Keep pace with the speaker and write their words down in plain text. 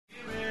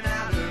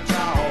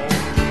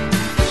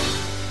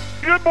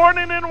Good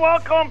morning and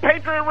welcome.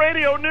 Patriot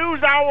Radio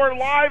News Hour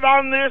live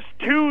on this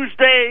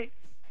Tuesday,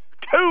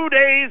 2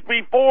 days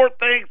before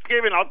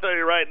Thanksgiving. I'll tell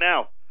you right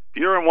now, if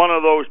you're in one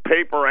of those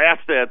paper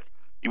assets,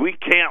 we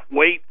can't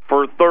wait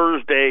for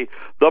Thursday.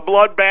 The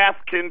bloodbath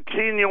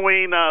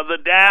continuing. The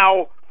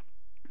Dow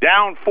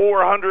down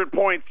 400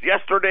 points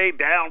yesterday,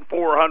 down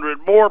 400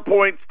 more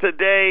points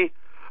today.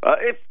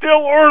 It's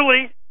still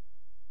early.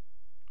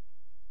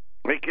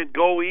 It could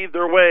go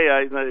either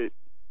way.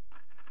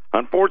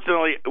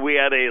 Unfortunately, we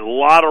had a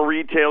lot of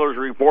retailers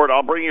report.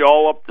 I'll bring you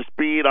all up to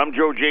speed. I'm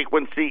Joe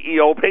Jaquin,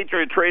 CEO,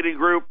 Patriot Trading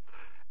Group,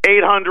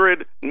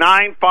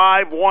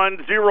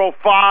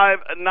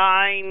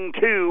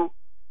 800-951-0592,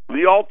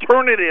 the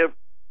alternative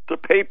to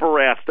paper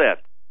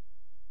assets.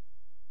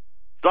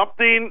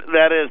 Something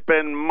that has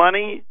been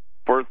money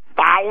for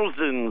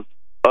thousands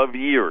of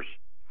years.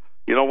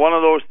 You know, one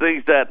of those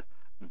things that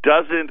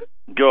doesn't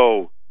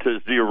go to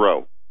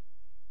zero.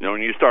 You know,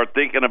 when you start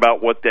thinking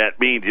about what that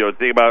means, you know,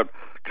 think about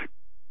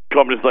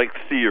companies like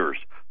Sears,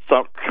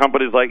 some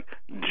companies like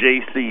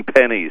J.C.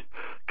 Penney's,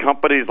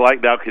 companies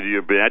like, now can you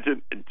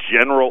imagine,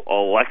 General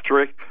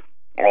Electric,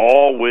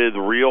 all with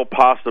real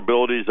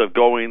possibilities of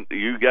going,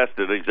 you guessed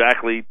it,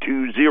 exactly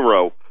to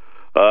zero.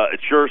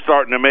 It's sure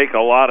starting to make a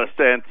lot of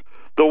sense.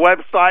 The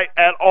website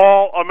at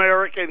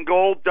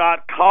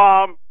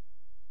allamericangold.com,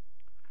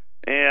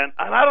 and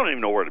I don't even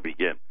know where to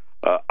begin.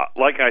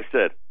 Like I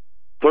said,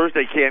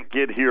 Thursday can't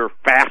get here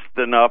fast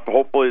enough.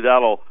 Hopefully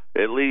that'll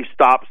at least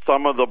stop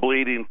some of the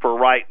bleeding for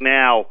right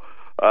now.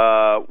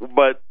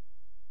 But,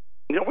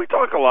 you know, we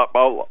talk a lot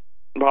about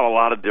a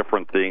lot of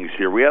different things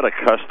here. We had a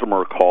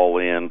customer call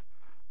in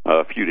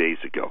a few days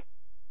ago.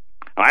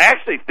 I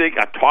actually think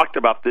I talked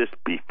about this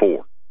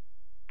before.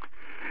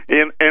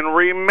 And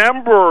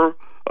remember,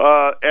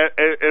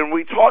 and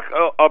we talk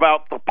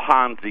about the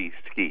Ponzi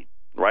scheme,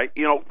 right?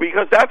 You know,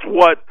 because that's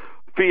what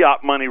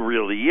fiat money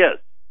really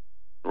is,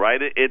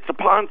 right? It's a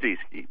Ponzi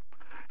scheme.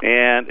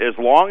 And as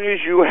long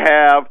as you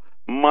have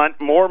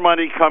more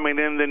money coming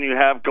in than you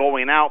have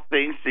going out,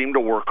 things seem to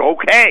work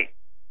okay,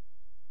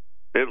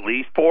 at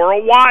least for a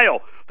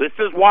while. This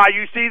is why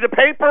you see the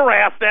paper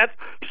assets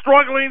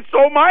struggling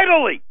so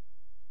mightily.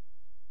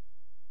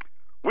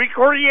 We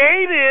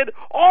created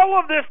all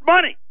of this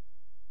money.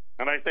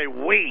 And I say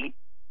we.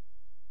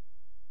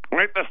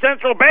 Right? The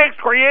central banks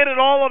created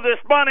all of this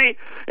money,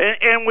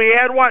 and we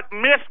had what?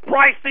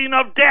 Mispricing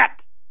of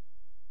debt.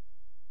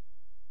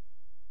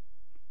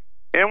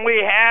 And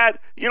we had,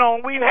 you know,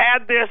 we've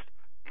had this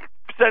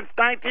since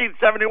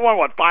 1971,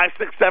 what, 5,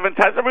 6, 7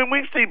 times? I mean,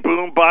 we've seen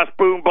boom, bust,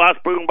 boom,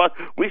 bust, boom, bust.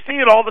 We see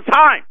it all the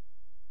time.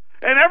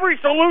 And every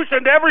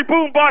solution to every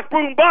boom, bust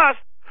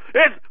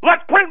is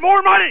let's print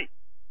more money.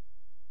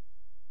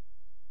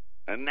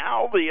 And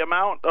now the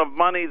amount of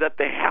money that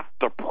they have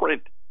to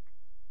print,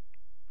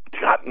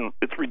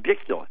 it's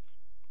ridiculous.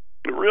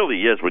 It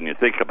really is when you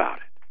think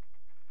about it.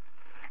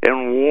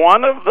 And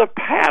one of the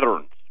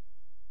patterns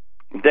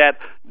that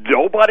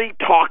nobody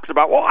talks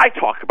about, well, I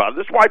talk about it.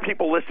 This is why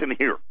people listen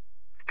here.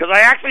 Because I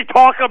actually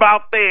talk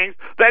about things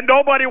that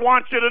nobody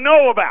wants you to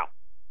know about.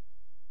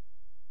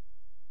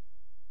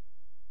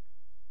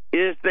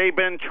 Is they've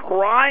been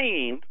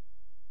trying,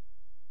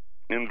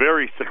 and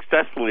very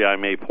successfully I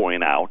may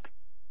point out,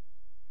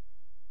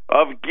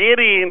 of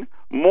getting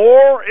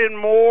more and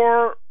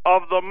more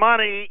of the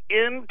money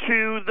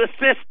into the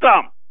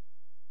system.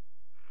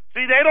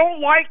 See, they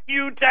don't like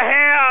you to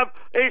have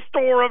a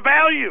store of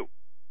value.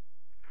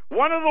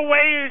 One of the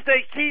ways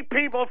they keep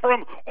people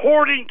from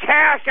hoarding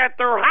cash at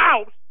their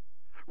house,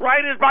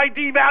 right, is by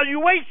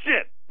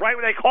devaluation, right?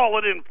 They call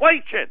it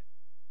inflation.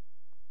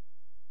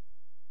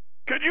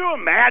 Could you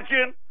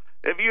imagine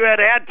if you had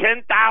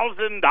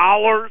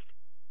 $10,000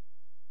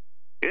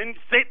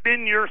 sitting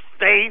in your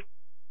safe?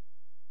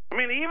 I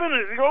mean, even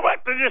if you go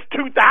back to just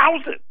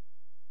 2000,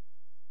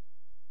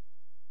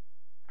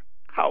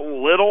 how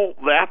little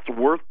that's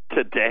worth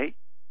today?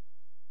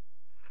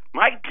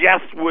 My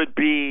guess would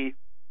be,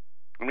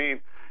 I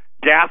mean,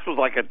 gas was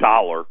like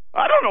 $1.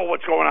 I don't know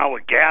what's going on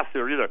with gas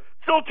here either.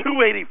 Still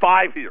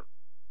 $2.85 here.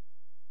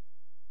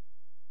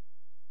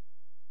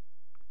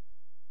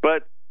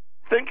 But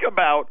think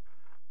about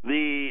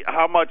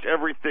how much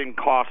everything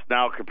costs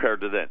now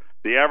compared to then.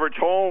 The average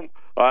home,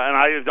 and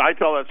I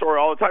tell that story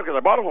all the time because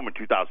I bought a home in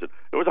 2000.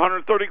 It was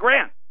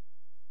 $130,000.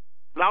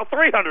 Now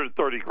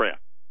 $330,000.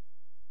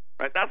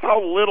 Right? That's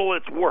how little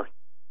it's worth.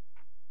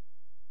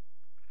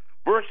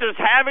 Versus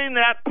having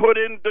that put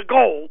into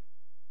gold.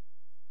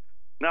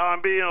 Now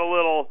I'm being a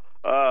little,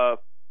 I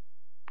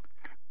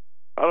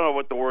don't know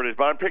what the word is,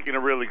 but I'm picking a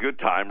really good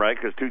time, right?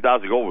 Because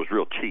 2000 gold was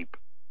real cheap.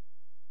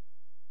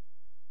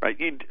 Right?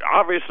 You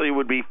obviously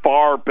would be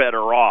far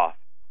better off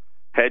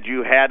had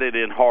you had it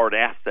in hard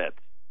assets.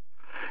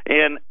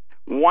 And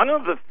one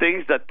of the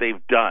things that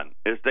they've done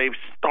is they've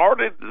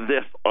started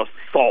this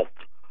assault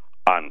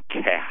on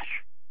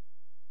cash.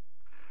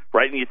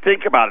 Right? And you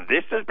think about it,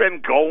 this has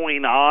been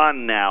going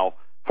on now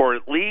for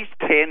at least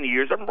 10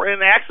 years, and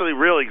actually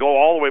really go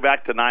all the way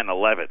back to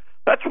 9/11.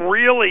 That's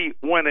really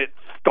when it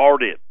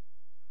started.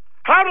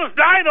 How does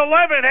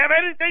 9/11 have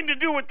anything to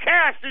do with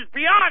cash is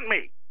beyond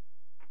me.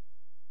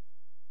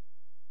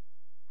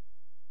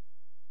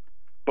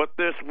 But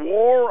this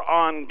war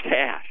on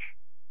cash,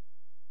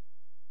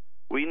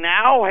 we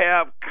now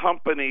have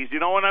companies,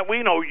 and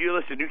we know you,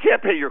 listen, you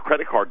can't pay your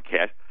credit card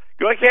cash.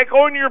 You can't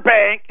go into your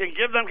bank and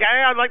give them,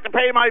 hey, I'd like to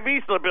pay my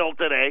Visa bill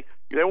today.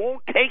 They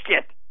won't take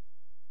it.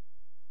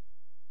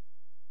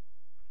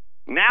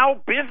 Now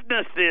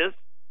businesses,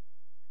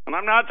 and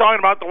I'm not talking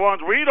about the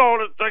ones we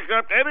don't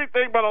accept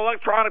anything but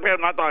electronic pay.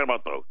 I'm not talking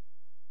about those.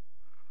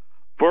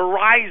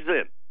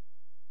 Verizon.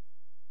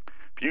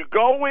 If you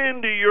go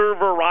into your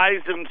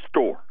Verizon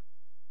store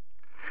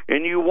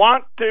and you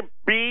want to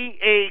be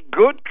a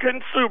good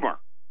consumer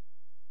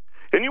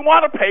and you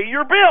want to pay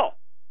your bill,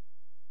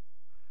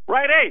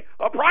 right? Hey,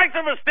 a price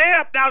of a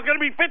stamp now is going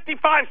to be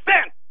 55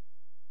 cents.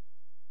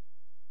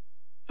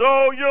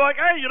 So you're like,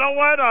 hey, you know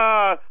what?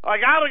 I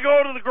got to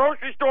go to the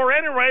grocery store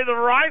anyway. The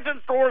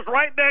Verizon store is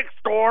right next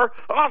door.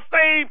 I'll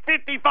save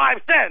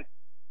 55 cents.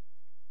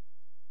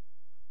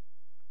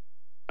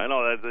 I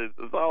know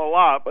it's not a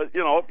lot, but,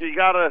 if you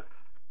got to,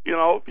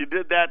 if you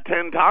did that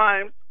 10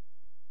 times,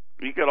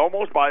 you could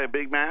almost buy a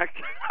Big Mac.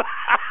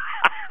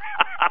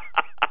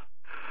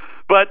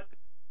 But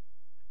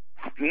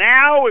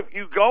now if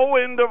you go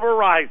into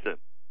Verizon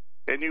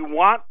and you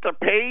want to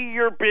pay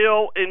your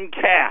bill in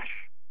cash,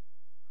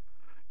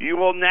 you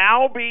will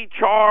now be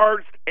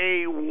charged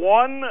a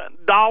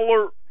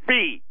 $1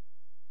 fee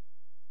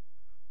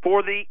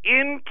for the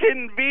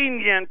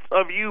inconvenience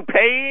of you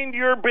paying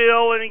your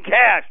bill in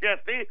cash. Yes,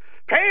 see,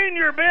 paying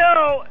your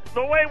bill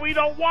the way we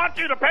don't want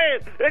you to pay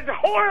it is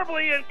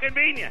horribly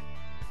inconvenient.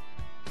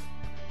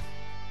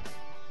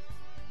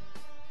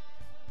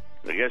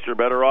 I guess you're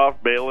better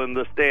off mailing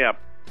the stamp.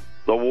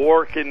 The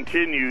war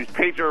continues.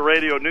 Patriot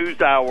Radio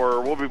News Hour.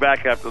 We'll be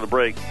back after the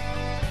break.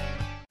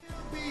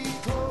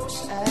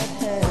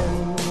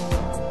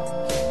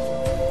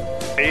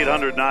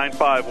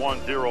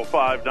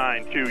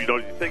 800-951-0592.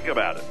 You think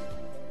about it.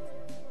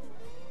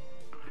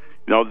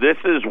 This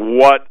is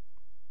what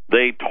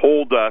they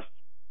told us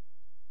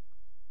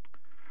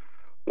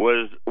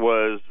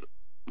was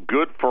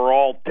good for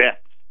all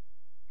debts,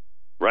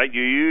 right?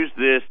 You use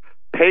this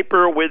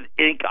paper with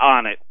ink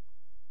on it,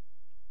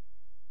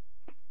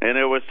 and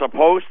it was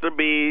supposed to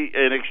be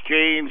in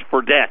exchange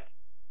for debt,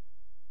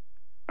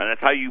 and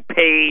that's how you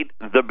paid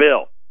the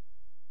bill.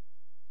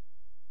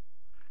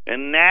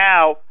 And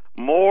now,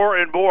 more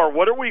and more,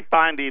 what are we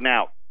finding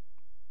out?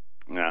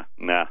 Nah.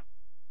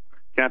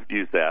 Can't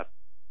use that.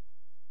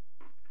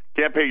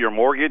 Can't pay your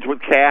mortgage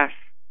with cash.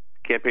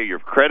 Can't pay your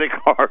credit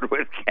card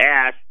with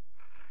cash.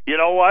 You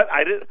know what?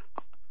 I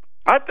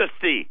have to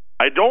see.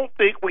 I don't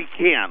think we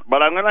can,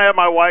 but I'm going to have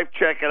my wife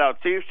check it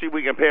out, see if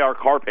we can pay our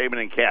car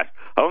payment in cash.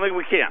 I don't think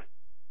we can.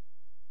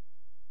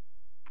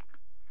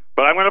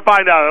 But I'm going to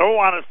find out. I don't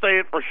want to say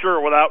it for sure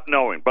without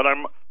knowing, but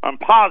I'm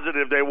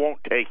positive they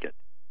won't take it.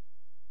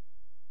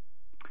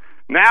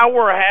 Now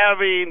we're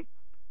having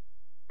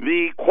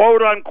the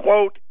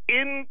quote-unquote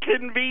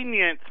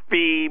inconvenience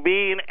fee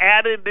being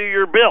added to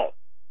your bill.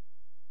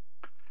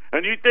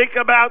 And you think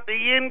about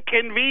the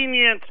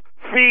inconvenience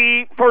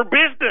fee for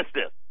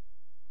businesses,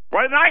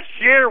 right? And I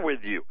share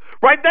with you,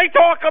 right? They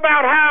talk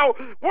about how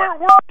we're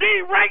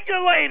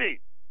deregulating.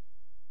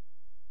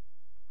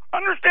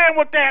 Understand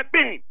what that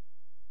means.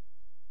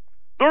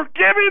 They're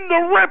giving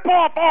the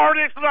rip-off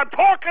artists, and I'm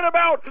talking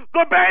about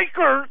the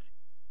bankers,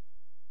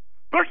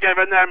 they're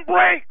giving them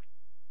breaks.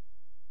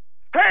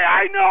 Hey,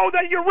 I know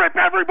that you rip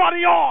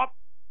everybody off,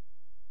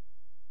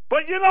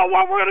 but you know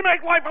what? We're going to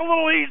make life a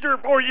little easier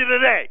for you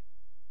today.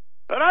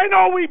 And I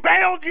know we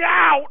bailed you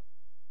out,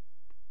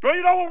 but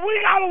we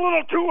got a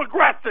little too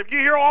aggressive. You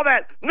hear all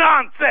that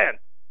nonsense.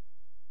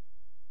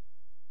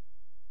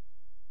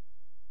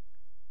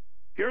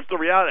 Here's the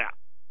reality.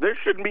 There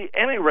shouldn't be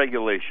any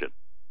regulation.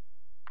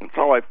 That's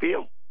how I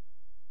feel.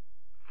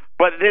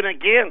 But then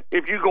again,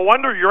 if you go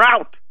under, you're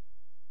out.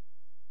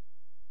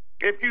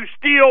 If you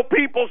steal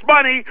people's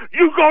money,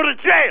 you go to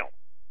jail.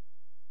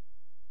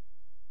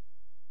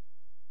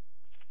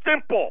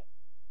 Simple.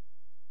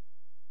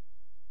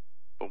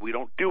 But we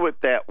don't do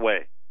it that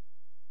way.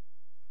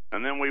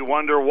 And then we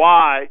wonder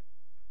why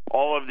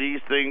all of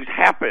these things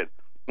happen.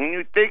 When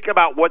you think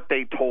about what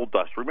they told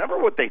us, remember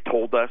what they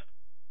told us?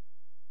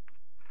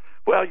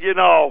 Well,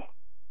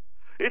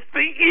 it's the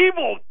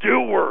evil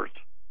doers.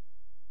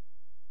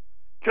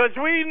 Because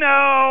we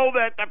know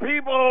that the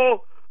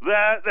people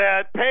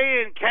that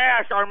pay in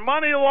cash are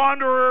money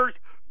launderers,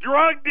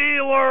 drug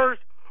dealers,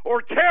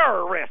 or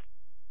terrorists.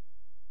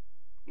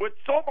 Which,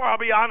 so far, I'll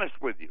be honest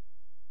with you,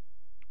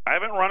 I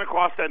haven't run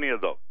across any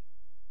of those.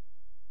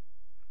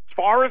 As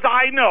far as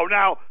I know.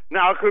 Now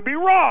I could be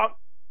wrong.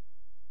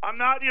 I'm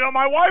not,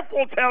 my wife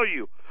will tell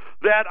you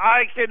that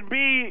I can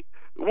be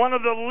one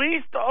of the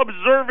least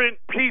observant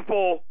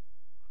people,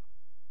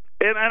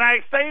 and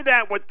I say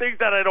that with things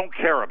that I don't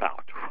care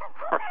about.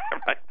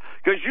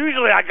 Because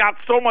usually I got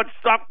so much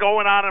stuff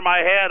going on in my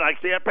head, I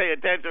can't pay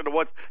attention to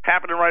what's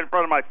happening right in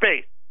front of my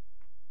face.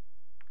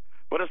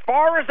 But as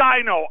far as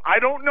I know, I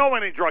don't know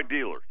any drug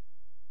dealers.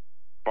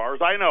 far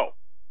as I know.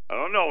 I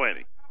don't know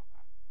any.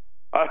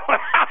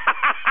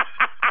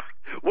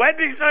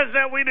 Wendy says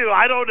that we do.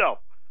 I don't know.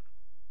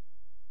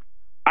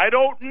 I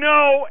don't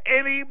know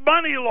any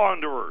money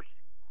launderers.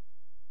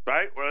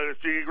 Right? Well,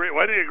 she agree.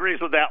 Wendy agrees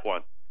with that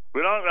one.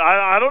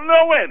 I don't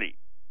know any.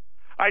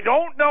 I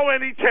don't know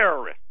any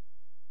terrorists.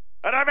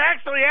 And I've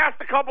actually asked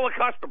a couple of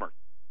customers.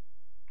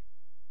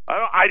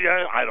 I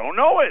don't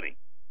know any.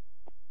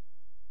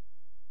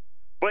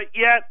 But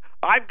yet,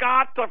 I've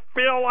got to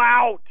fill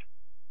out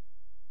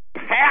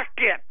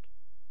packets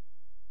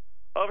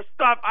of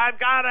stuff. I've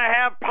got to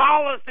have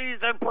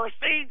policies and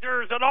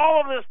procedures and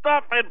all of this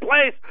stuff in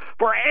place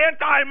for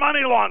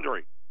anti-money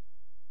laundering.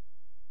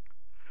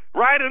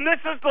 Right? And this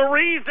is the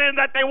reason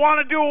that they want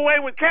to do away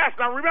with cash.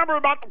 Now, remember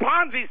about the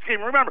Ponzi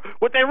scheme. Remember,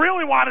 what they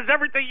really want is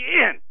everything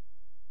in.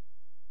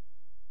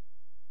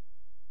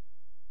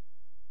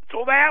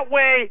 So that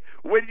way,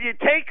 when you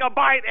take a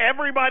bite,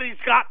 everybody's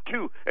got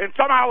to. And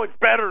somehow it's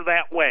better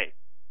that way.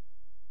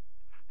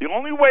 The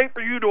only way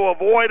for you to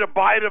avoid a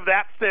bite of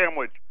that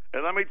sandwich,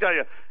 and let me tell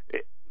you,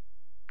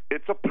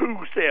 it's a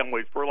poo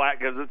sandwich for lack,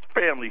 because it's a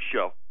family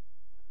show.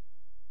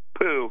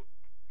 Poo.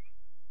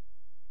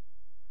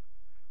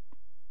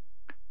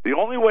 The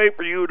only way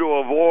for you to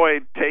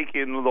avoid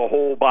taking the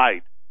whole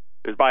bite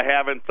is by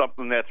having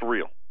something that's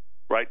real,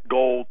 right?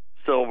 Gold,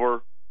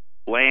 silver,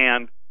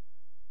 land,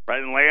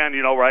 right? And land,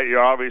 right,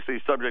 you're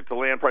obviously subject to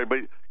land price,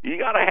 but you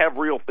got to have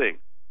real things.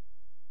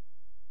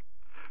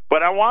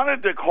 But I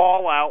wanted to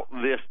call out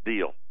this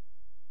deal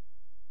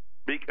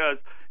because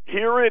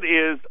here it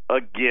is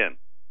again.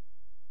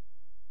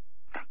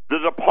 The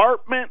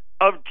Department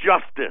of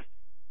Justice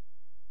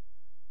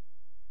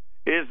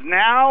is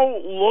now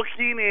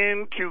looking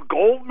into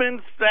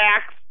Goldman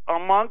Sachs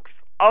amongst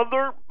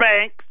other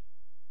banks.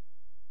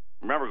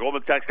 Remember,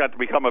 Goldman Sachs got to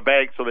become a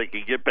bank so they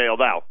could get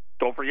bailed out.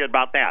 Don't forget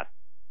about that.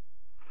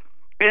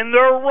 In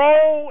their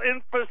role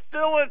in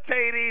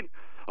facilitating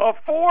a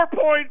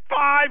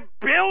 $4.5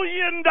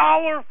 billion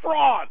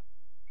fraud.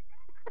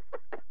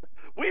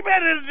 We've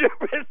been in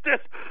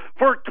business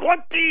for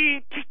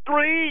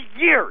 23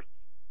 years.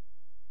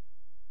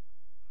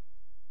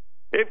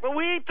 If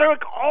we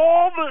took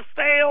all the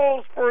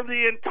sales for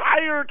the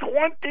entire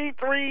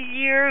 23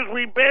 years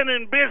we've been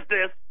in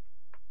business,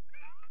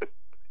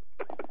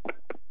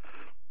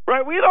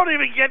 right, we don't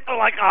even get to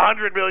like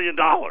 $100 million.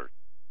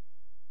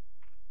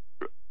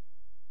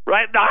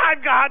 Right, now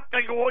I've got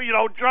to go,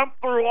 jump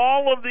through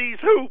all of these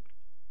hoops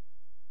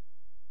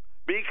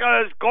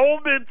because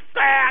Goldman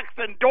Sachs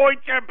and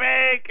Deutsche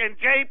Bank and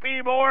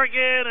JP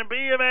Morgan and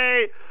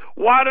BMA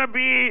want to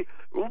be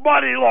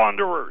money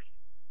launderers.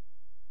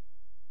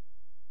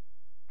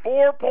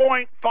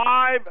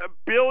 $4.5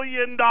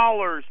 billion.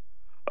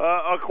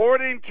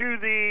 According to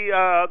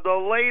the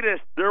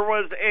latest, there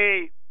was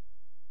a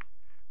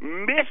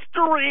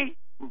mystery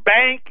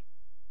bank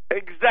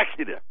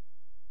executive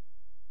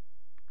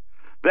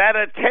that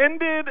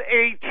attended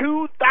a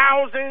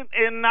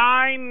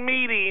 2009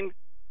 meeting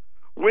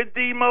with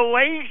the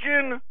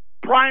Malaysian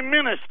Prime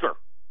Minister.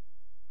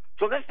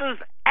 So this is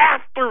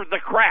after the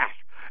crash,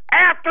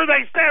 after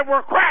they said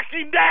we're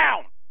crashing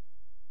down.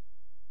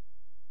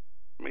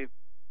 I mean,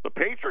 the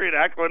Patriot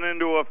Act went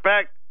into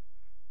effect,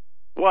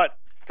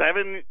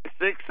 7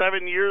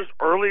 years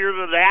earlier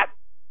than that?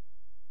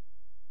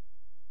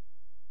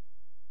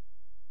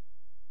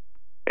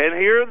 And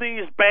here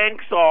these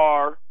banks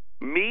are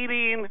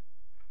meeting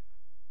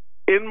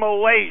in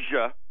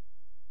Malaysia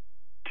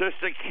to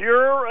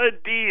secure a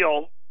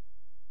deal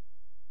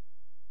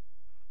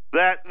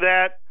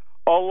that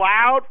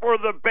allowed for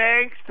the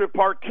banks to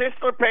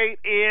participate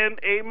in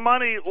a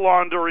money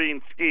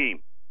laundering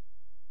scheme.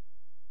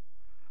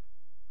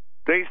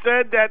 They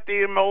said that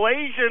the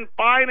Malaysian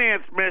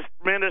finance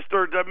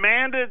minister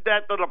demanded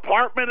that the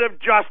Department of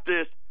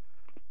Justice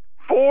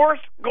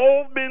force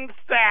Goldman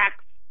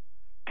Sachs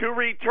to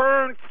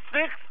return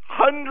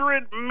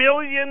 $600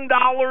 million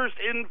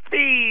in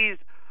fees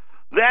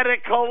that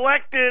it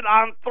collected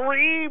on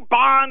 3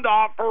 bond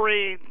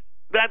offerings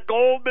that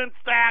Goldman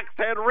Sachs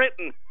had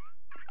written.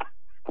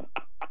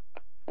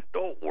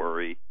 Don't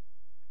worry.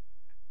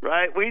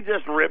 Right? We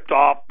just ripped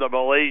off the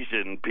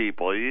Malaysian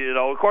people.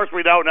 Of course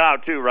we know now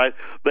too, right?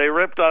 They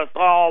ripped us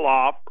all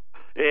off,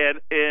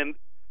 and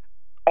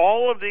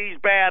all of these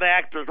bad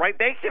actors, right?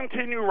 They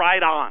continue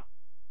right on.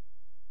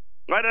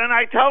 Right? And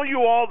I tell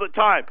you all the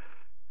time,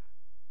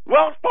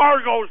 Wells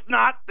Fargo's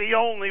not the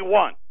only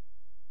one.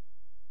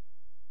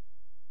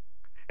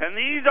 And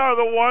these are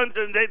the ones,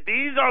 and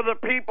these are the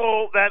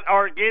people that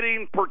are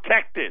getting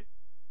protected.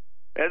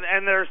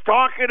 And there's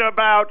talking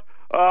about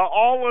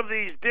all of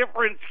these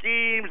different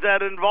schemes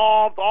that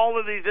involved all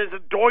of these. Is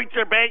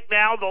Deutsche Bank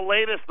now the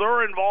latest?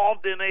 They're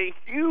involved in a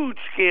huge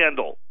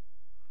scandal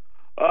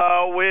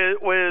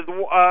with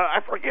I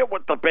forget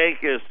what the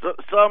bank is.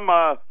 Some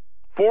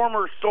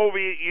former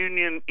Soviet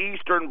Union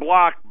Eastern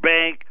Bloc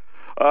bank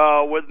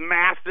with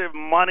massive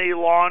money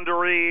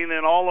laundering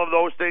and all of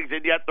those things,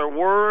 and yet they're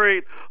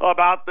worried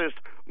about this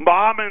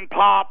mom and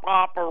pop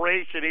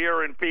operation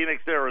here in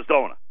Phoenix,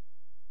 Arizona.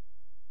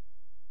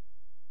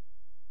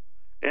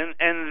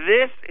 And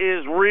this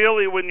is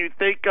really, when you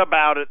think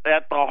about it,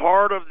 at the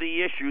heart of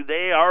the issue.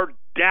 They are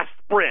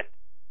desperate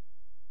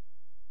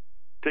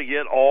to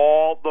get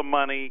all the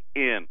money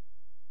in.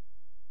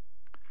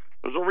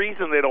 There's a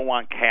reason they don't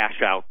want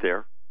cash out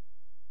there.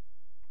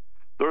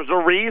 There's a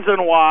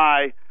reason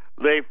why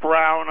they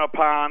frown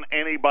upon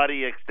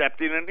anybody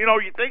accepting. And,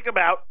 you think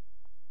about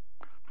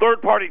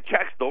third-party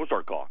checks, those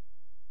are gone.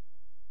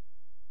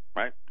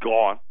 Right?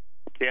 Gone.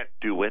 Can't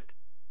do it.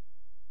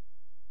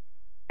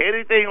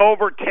 Anything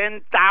over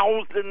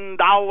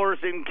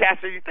 $10,000 in cash.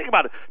 And you think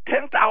about it,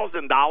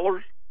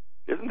 $10,000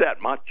 isn't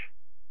that much.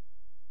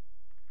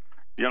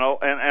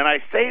 And I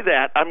say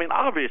that,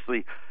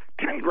 obviously,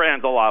 10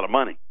 grand's a lot of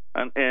money.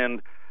 And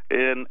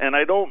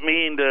I don't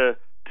mean to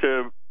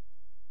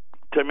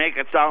make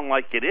it sound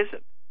like it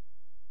isn't.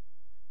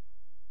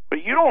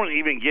 But you don't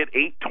even get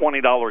 8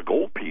 $20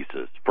 gold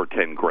pieces for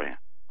 10 grand.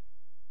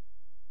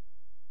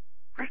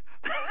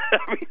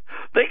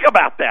 Think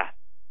about that.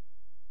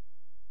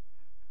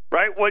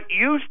 Right? What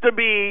used to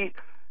be,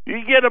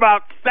 you get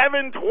about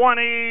 7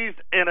 20s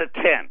and a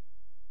 10.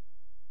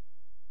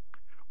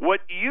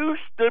 What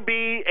used to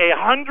be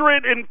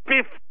 $150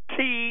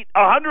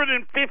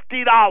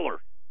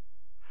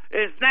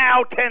 is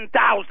now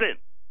 $10,000.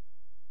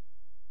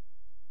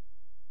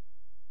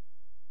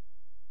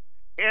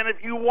 And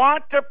if you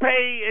want to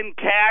pay in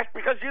cash,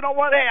 because you know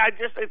what? Hey,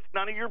 it's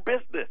none of your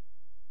business.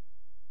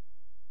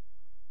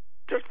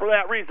 Just for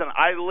that reason,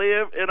 I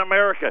live in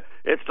America.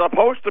 It's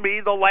supposed to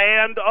be the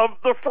land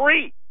of the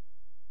free,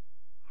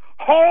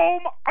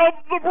 home of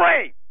the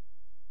brave,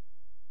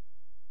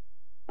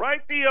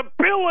 right? The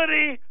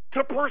ability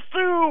to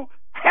pursue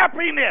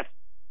happiness.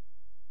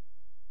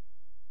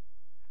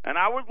 And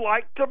I would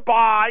like to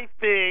buy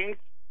things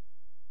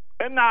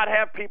and not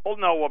have people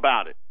know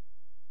about it.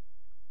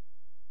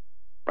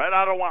 Right?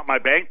 I don't want my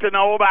bank to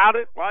know about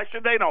it. Why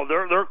should they know?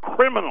 They're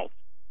criminals.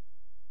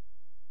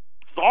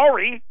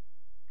 Sorry.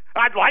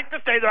 I'd like to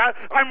say that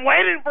I'm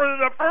waiting for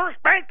the first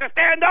bank to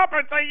stand up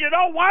and say, you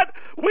know what?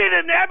 We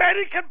didn't have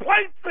any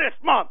complaints this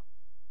month.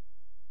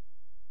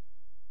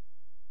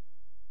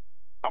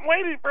 I'm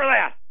waiting for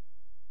that.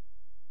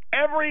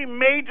 Every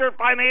major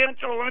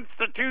financial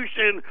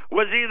institution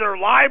was either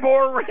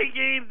LIBOR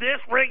rigging,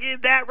 this rigging,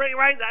 that rigging,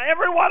 right?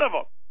 Every one of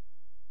them.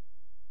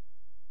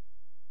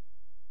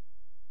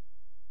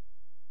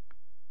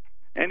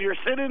 And you're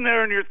sitting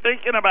there and you're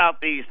thinking about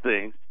these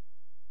things.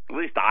 At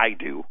least I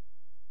do.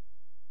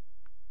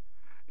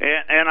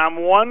 And I'm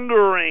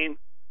wondering,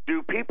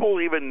 do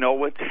people even know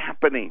what's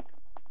happening?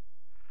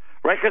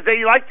 Right? Because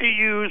they like to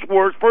use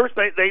words. First,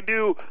 they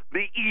do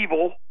the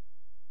evil,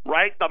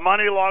 right? The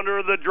money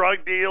launderer, the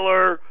drug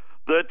dealer,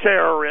 the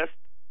terrorist.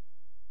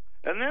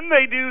 And then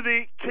they do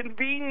the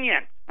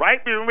convenience,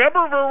 right?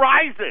 Remember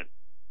Verizon?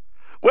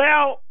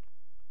 Well,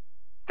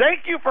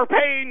 thank you for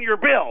paying your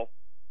bill,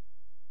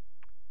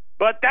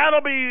 but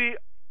that'll be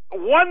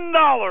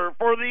 $1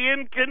 for the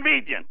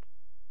inconvenience.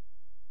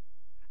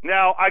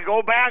 Now, I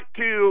go back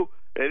to,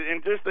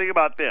 and just think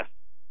about this.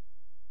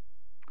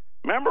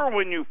 Remember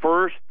when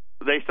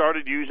they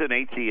started using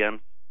ATMs?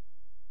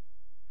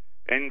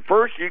 And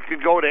first you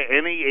could go to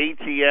any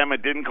ATM,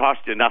 it didn't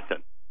cost you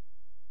nothing.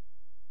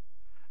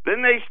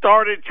 Then they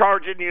started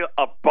charging you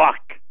 $1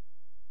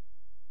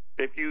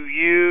 if you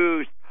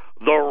used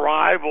the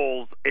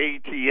rival's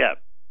ATM.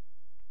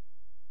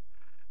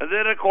 And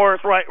then, of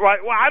course, right,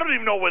 well, I don't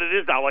even know what it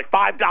is now, like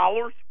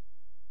 $5?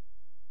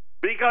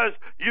 Because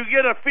you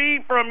get a fee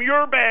from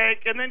your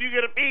bank, and then you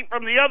get a fee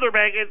from the other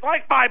bank. It's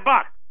like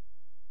 $5.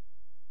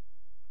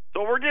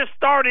 So we're just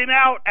starting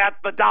out at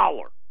the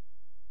 $1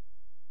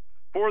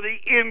 for the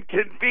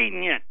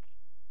inconvenience.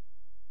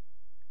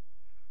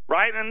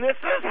 Right? And this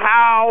is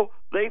how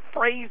they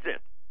phrase it.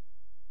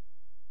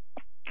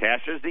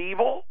 Cash is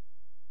evil.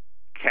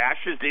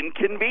 Cash is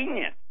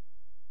inconvenient.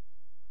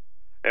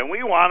 And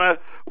we want to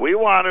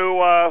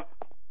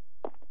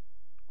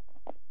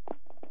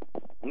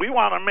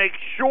make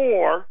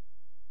sure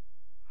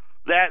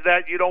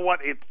that you know what,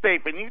 it's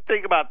safe. And you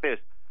think about this.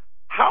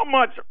 How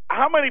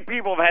many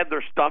people have had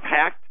their stuff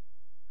hacked?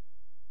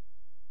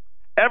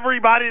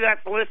 Everybody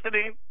that's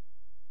listening,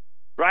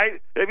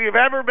 right? If you've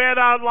ever been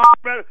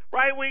online,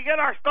 right, we get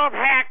our stuff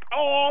hacked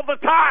all the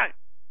time.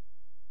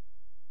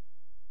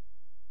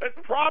 It's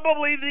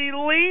probably the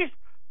least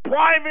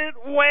private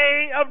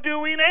way of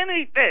doing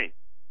anything.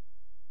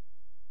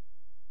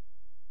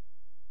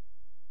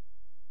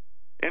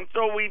 And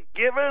so we've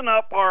given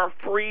up our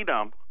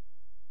freedom.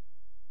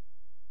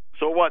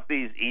 So what,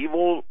 these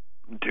evil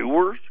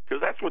doers?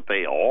 Because that's what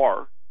they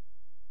are.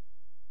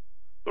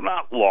 They're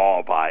not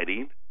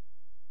law-abiding,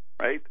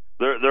 right?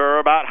 They're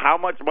about how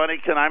much money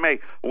can I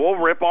make. We'll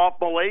rip off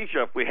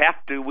Malaysia if we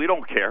have to. We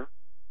don't care.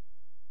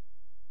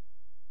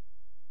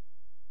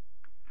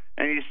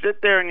 And you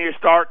sit there and you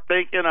start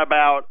thinking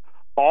about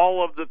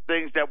all of the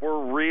things that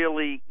we're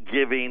really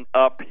giving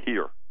up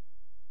here.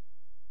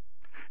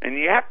 And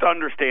you have to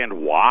understand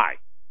why.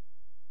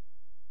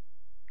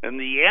 And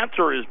the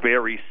answer is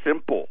very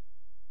simple.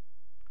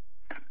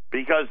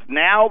 Because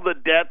now the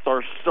debts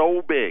are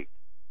so big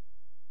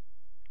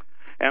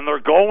and they're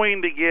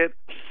going to get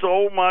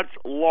so much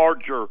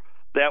larger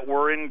that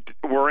we're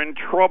in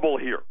trouble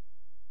here.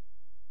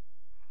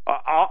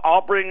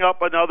 I'll bring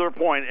up another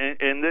point,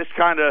 and this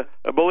kind of,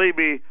 believe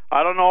me,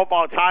 I don't know if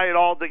I'll tie it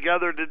all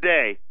together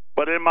today,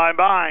 but in my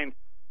mind,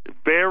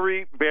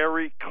 very,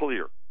 very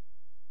clear.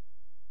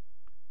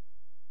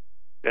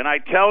 And I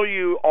tell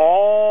you,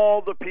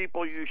 all the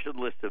people you should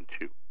listen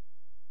to.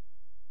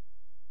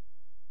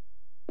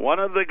 One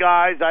of the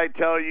guys I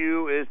tell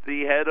you is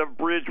the head of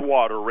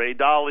Bridgewater, Ray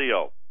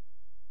Dalio.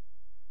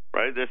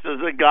 Right? This is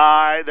a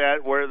guy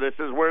this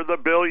is where the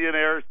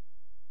billionaires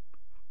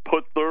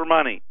put their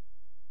money.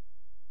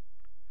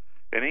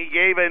 And he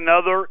gave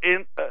another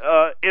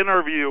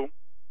interview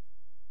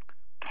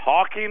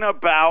talking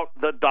about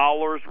the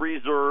dollar's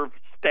reserve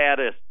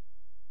status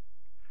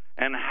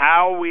and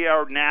how we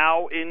are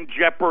now in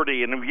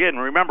jeopardy. And again,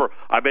 remember,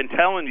 I've been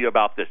telling you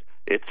about this.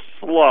 It's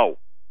slow.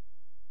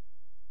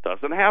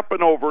 Doesn't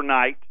happen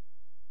overnight.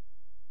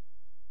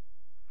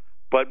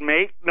 But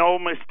make no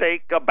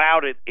mistake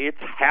about it,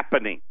 it's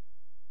happening.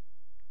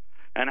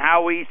 And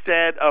how he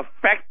said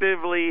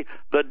effectively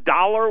the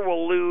dollar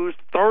will lose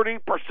 30%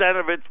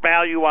 of its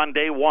value on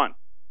day one.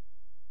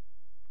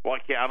 Well,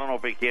 I don't know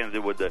if he can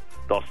do with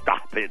they'll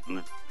stop it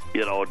and,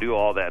 do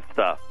all that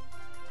stuff.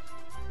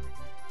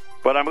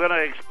 But I'm going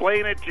to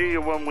explain it to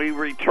you when we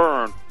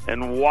return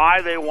and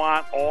why they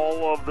want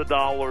all of the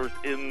dollars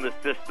in the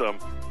system.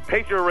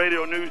 Patriot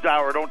Radio News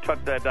Hour. Don't touch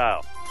that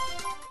dial.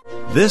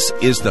 This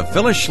is the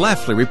Phyllis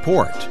Schlafly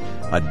Report,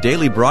 a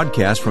daily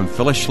broadcast from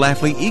Phyllis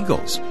Schlafly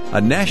Eagles,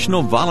 a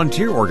national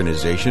volunteer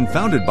organization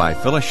founded by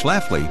Phyllis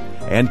Schlafly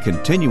and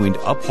continuing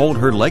to uphold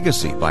her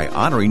legacy by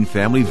honoring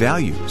family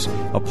values,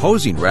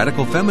 opposing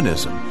radical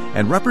feminism,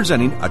 and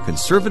representing a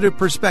conservative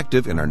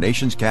perspective in our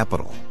nation's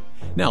capital.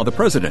 Now, the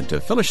president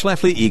of Phyllis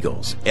Schlafly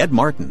Eagles, Ed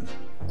Martin.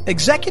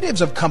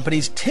 Executives of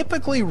companies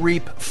typically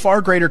reap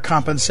far greater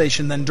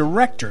compensation than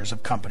directors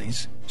of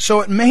companies, so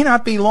it may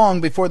not be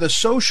long before the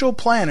social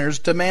planners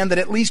demand that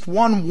at least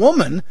one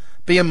woman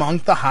be among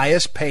the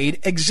highest paid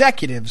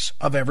executives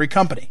of every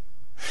company.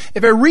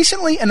 If a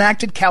recently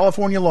enacted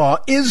California law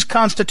is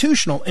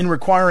constitutional in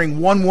requiring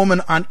one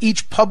woman on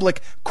each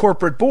public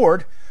corporate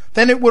board,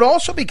 then it would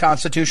also be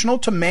constitutional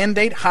to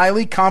mandate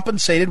highly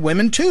compensated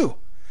women too.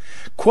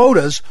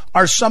 Quotas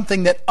are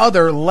something that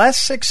other less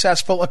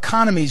successful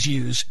economies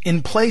use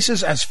in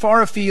places as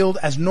far afield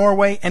as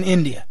Norway and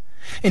India.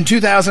 In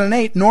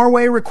 2008,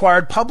 Norway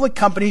required public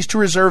companies to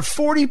reserve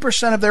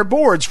 40% of their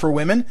boards for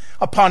women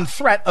upon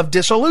threat of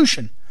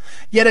dissolution.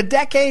 Yet a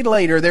decade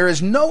later, there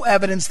is no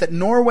evidence that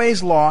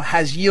Norway's law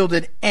has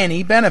yielded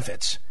any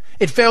benefits.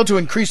 It failed to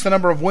increase the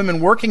number of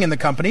women working in the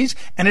companies,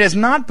 and it has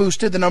not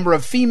boosted the number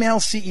of female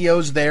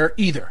CEOs there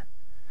either.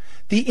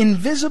 The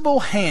invisible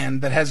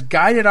hand that has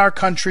guided our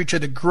country to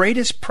the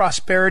greatest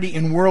prosperity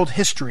in world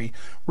history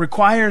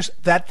requires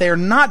that there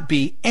not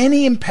be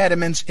any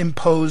impediments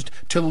imposed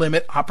to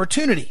limit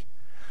opportunity.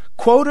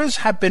 Quotas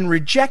have been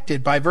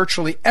rejected by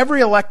virtually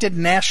every elected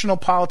national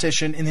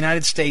politician in the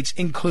United States,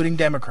 including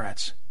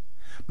Democrats.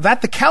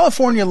 That the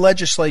California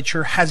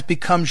legislature has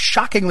become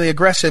shockingly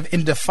aggressive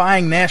in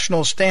defying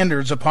national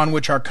standards upon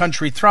which our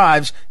country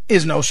thrives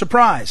is no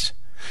surprise.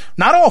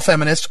 Not all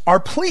feminists are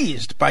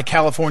pleased by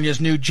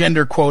California's new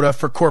gender quota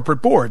for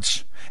corporate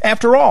boards.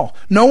 After all,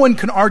 no one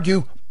can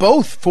argue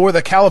both for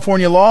the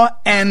California law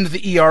and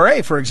the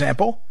ERA, for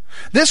example.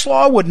 This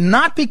law would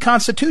not be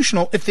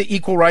constitutional if the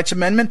Equal Rights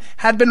Amendment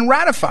had been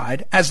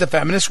ratified as the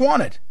feminists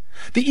wanted.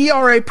 The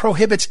ERA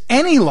prohibits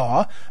any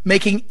law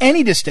making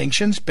any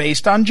distinctions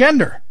based on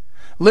gender.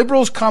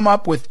 Liberals come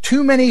up with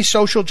too many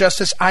social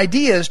justice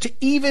ideas to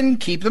even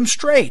keep them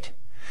straight.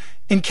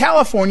 In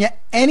California,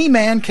 any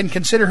man can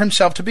consider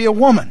himself to be a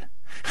woman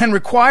and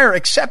require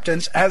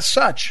acceptance as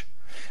such.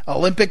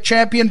 Olympic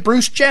champion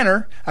Bruce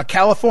Jenner, a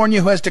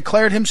Californian who has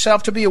declared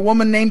himself to be a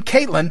woman named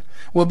Caitlyn,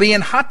 will be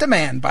in hot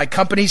demand by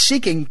companies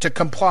seeking to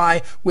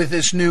comply with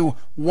this new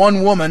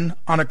one woman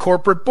on a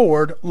corporate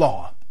board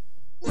law.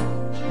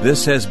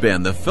 This has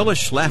been the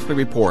Phyllis Schlafly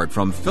Report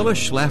from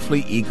Phyllis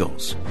Schlafly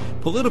Eagles.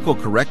 Political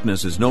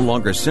correctness is no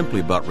longer simply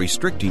about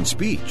restricting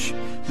speech.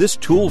 This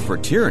tool for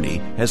tyranny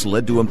has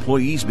led to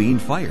employees being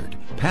fired,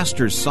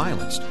 pastors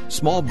silenced,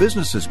 small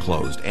businesses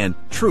closed, and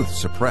truth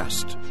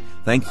suppressed.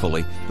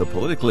 Thankfully, the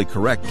politically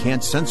correct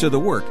can't censor the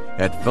work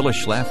at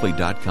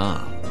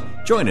phyllisschlafly.com.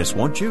 Join us,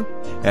 won't you,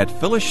 at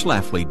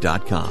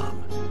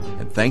phyllisschlafly.com.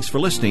 And thanks for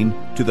listening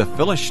to the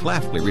Phyllis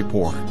Schlafly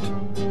Report.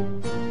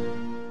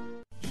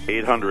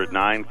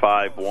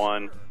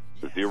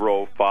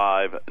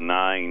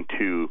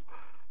 800-951-0592.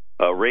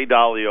 Ray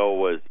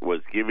Dalio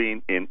was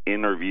giving an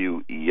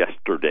interview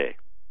yesterday,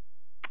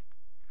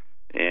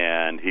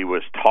 and he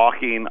was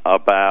talking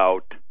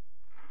about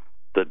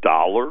the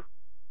dollar,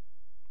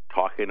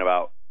 talking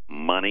about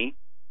money,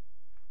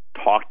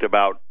 talked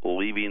about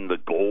leaving the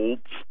gold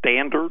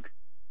standard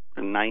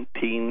in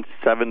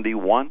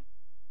 1971.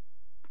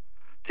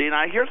 See,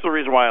 now here's the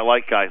reason why I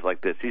like guys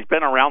like this. He's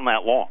been around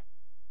that long.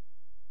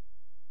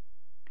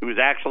 He was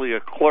actually a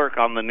clerk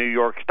on the New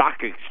York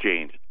Stock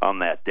Exchange on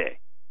that day.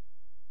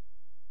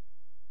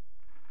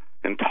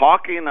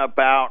 talking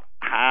about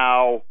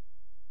how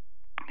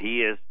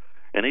he is,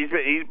 and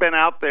he's been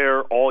out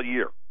there all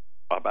year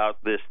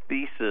about this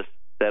thesis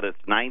that it's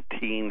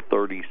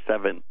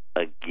 1937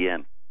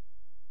 again.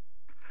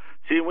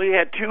 See, we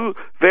had two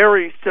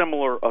very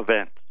similar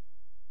events,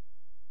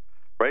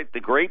 right? The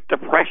Great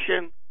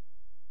Depression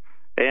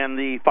and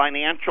the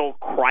financial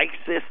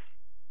crisis.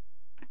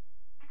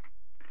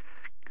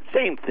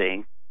 Same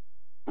thing,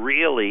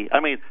 really. I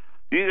mean,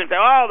 you can say,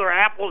 oh, they're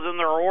apples and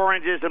they're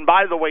oranges. And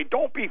by the way,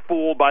 don't be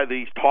fooled by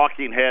these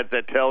talking heads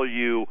that tell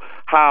you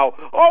how,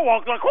 oh, well,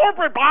 the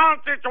corporate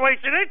bond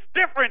situation, it's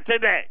different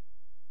today.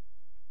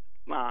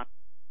 It's not.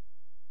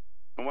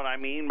 And what I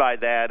mean by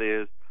that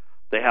is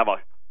they have a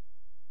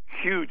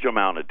huge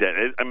amount of debt,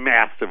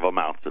 massive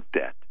amounts of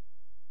debt.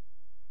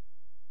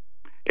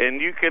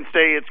 And you can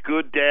say it's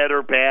good debt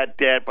or bad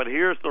debt, but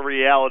here's the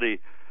reality.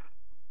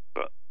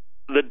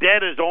 The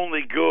debt is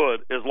only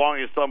good as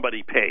long as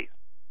somebody pays.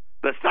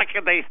 The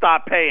second they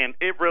stop paying,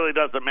 it really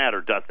doesn't matter,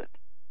 does it?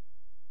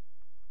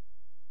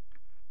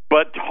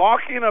 But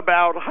talking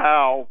about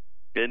how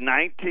in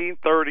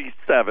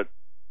 1937,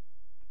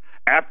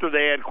 after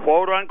they had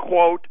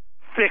quote-unquote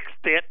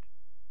fixed it,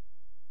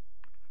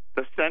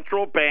 the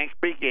central bank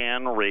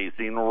began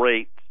raising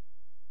rates.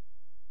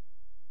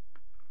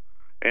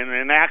 And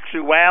in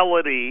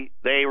actuality,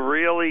 they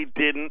really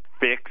didn't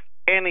fix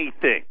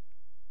anything.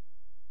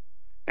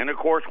 And, of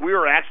course, we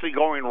were actually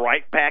going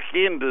right back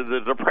into the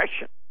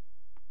Depression.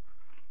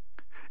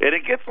 And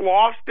it gets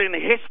lost in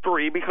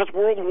history because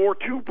World War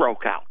II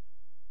broke out.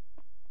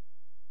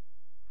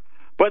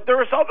 But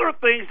there's other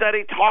things that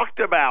he talked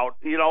about.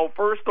 You know,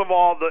 first of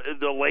all,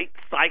 the late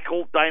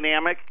cycle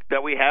dynamic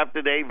that we have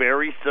today,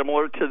 very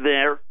similar to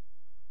there.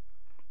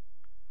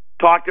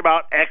 Talked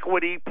about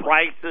equity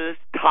prices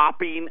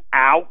topping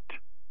out,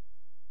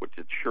 which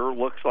it sure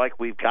looks like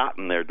we've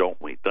gotten there, don't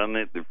we? Doesn't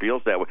it? It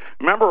feels that way.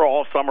 Remember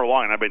all summer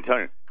long, and I've been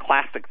telling you,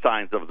 classic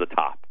signs of the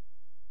top.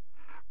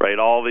 Right,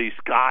 all these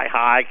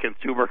sky-high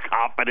consumer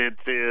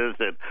confidences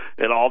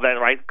and all that,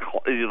 right?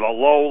 The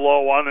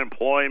low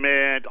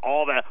unemployment,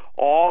 all that,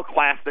 all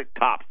classic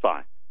top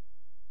signs.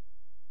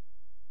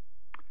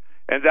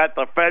 And that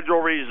the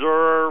Federal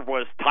Reserve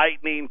was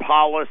tightening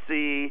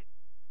policy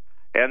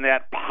and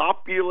that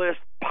populist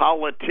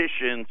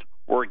politicians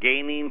were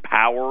gaining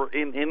power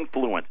and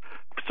influence.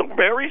 So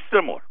very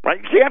similar,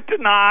 right? You can't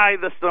deny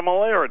the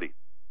similarity.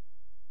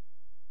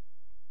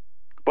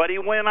 But he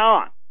went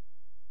on.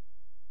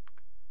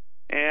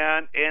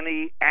 And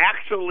he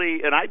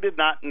actually, and I did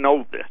not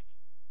know this,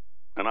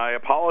 and I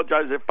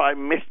apologize if I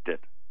missed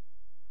it.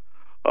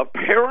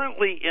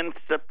 Apparently in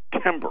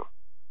September,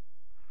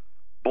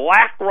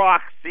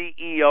 BlackRock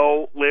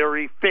CEO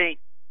Larry Fink,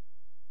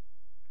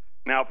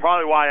 now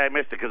probably why I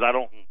missed it because I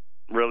don't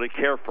really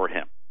care for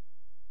him.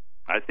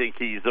 I think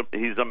he's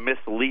a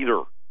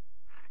misleader.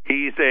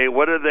 He's a,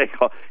 what do they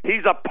call?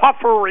 He's a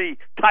puffery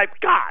type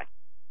guy.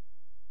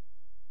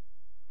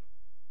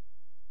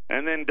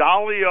 And then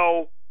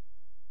Dalio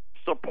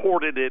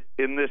supported it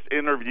in this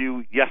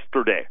interview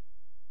yesterday.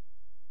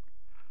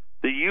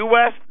 The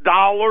U.S.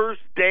 dollar's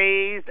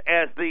days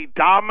as the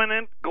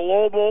dominant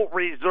global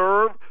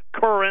reserve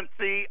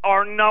currency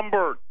are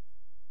numbered.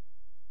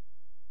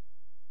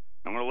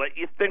 I'm going to let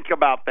you think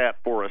about that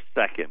for a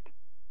second.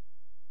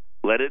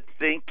 Let it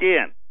sink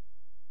in.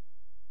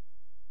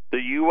 The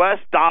U.S.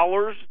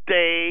 dollar's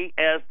day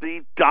as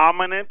the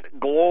dominant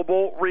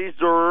global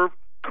reserve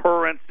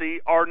currency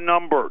are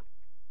numbered.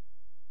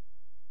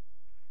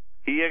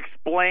 He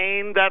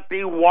explained that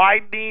the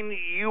widening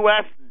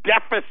U.S.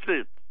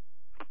 deficits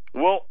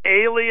will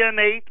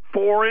alienate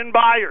foreign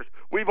buyers.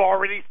 We've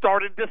already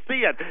started to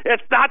see it.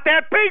 It's not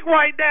that big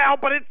right now,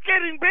 but it's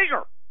getting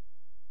bigger.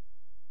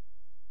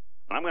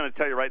 I'm going to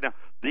tell you right now,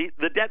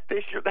 the debt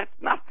this year, that's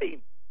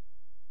nothing.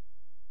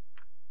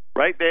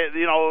 Right?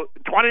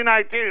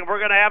 2019, we're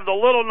going to have the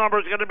little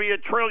numbers going to be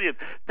 $1 trillion.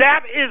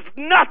 That is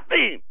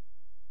nothing.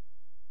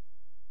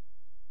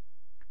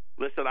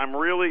 Listen,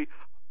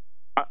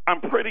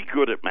 I'm pretty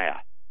good at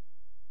math.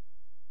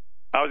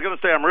 I was going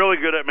to say I'm really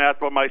good at math,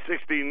 but my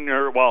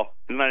 16-year, well,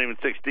 he's not even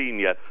 16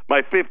 yet,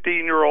 my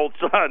 15-year-old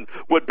son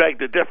would beg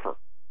to differ.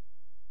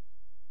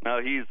 Now,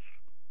 he's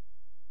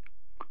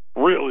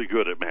really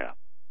good at math.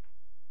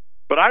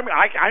 But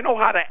I know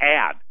how to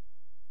add.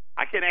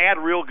 I can add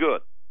real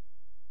good.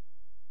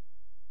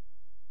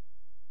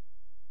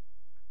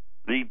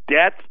 The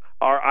debts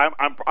are,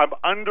 I'm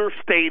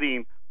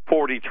understating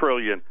 40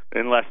 trillion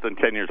in less than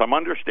 10 years. I'm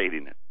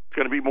understating it. It's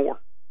going to be more.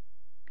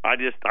 I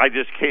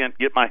just can't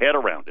get my head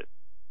around it.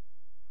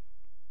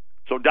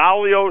 So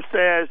Dalio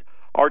says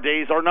our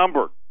days are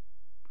numbered.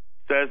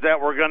 Says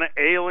that we're going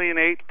to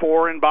alienate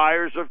foreign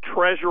buyers of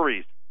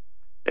treasuries.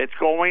 It's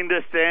going to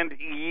send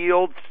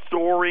yields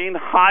soaring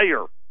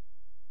higher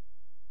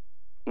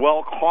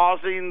while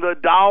causing the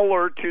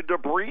dollar to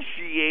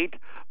depreciate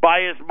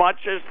by as much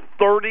as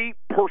 30%.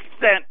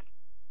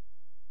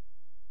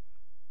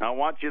 Now, I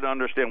want you to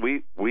understand,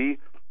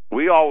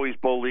 we always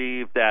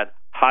believe that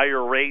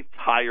higher rates,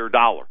 higher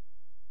dollar,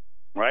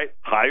 right?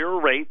 Higher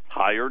rates,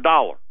 higher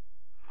dollar.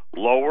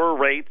 Lower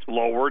rates,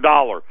 lower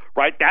dollar,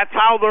 right? That's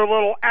how their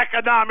little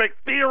economic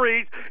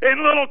theories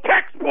in little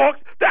textbooks,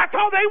 that's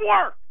how they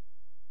work.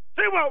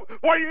 See, well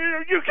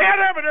you can't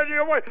have it any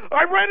other way.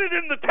 I read it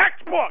in the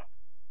textbook.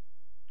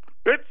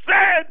 It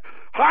said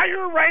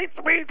higher rates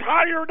means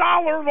higher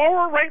dollar,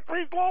 lower rates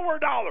means lower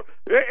dollar.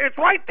 It's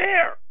right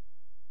there.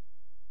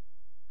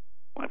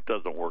 Life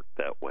doesn't work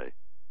that way.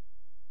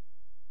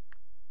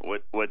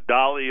 What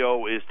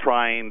Dalio is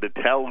trying to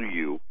tell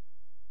you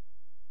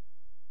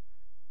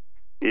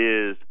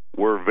is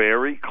we're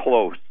very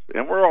close,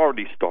 and we're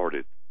already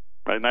started.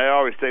 Right? And I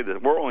always say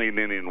that we're only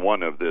in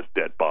one of this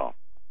debt bomb,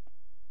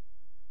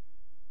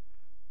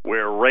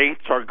 where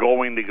rates are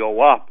going to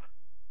go up.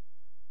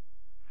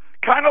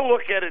 Kind of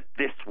look at it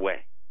this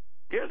way.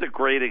 Here's a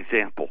great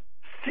example.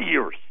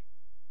 Sears.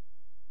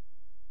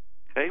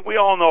 Okay, we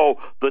all know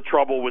the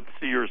trouble with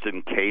Sears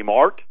and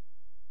Kmart.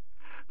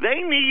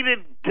 They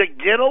needed to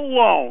get a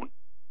loan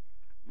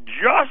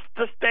just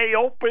to stay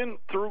open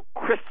through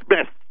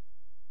Christmas.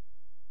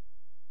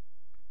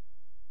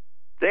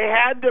 They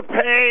had to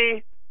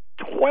pay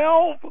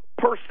 12%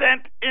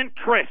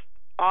 interest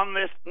on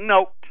this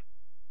note.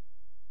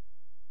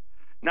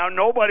 Now,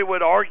 nobody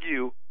would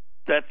argue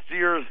that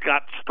Sears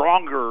got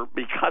stronger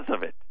because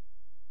of it,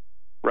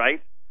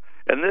 right?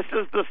 And this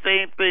is the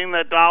same thing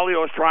that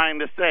Dalio is trying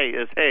to say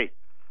is, hey,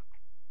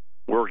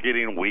 we're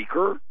getting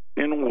weaker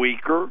and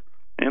weaker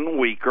and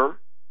weaker,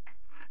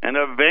 and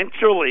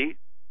eventually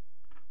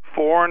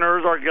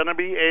foreigners are going to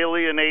be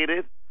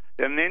alienated,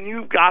 and then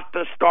you've got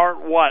to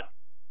start what?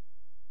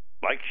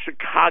 Like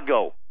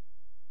Chicago.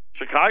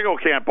 Chicago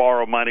can't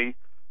borrow money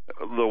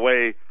the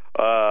way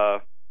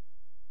a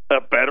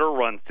better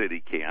run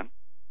city can.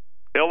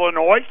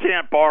 Illinois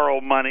can't borrow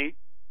money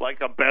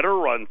like a better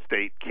run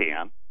state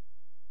can.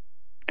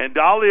 And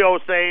Dalio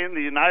saying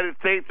the United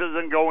States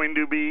isn't going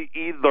to be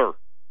either.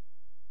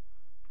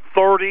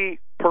 30%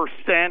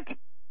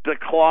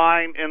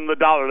 decline in the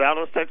dollar.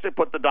 That'll essentially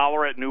put the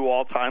dollar at new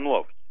all-time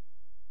lows.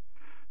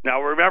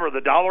 Now remember, the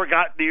dollar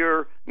got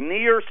near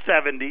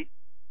 70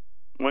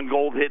 when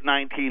gold hit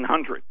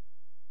 1900.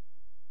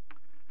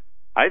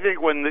 I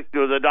think when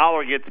the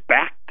dollar gets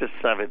back to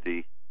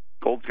 70,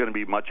 gold's going to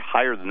be much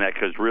higher than that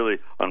because really,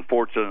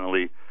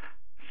 unfortunately,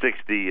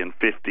 60 and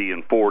 50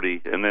 and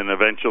 40, and then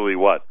eventually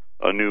what?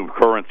 A new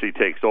currency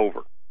takes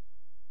over.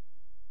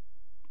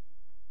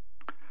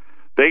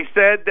 They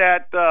said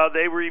that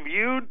they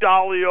reviewed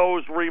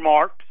Dalio's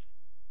remarks,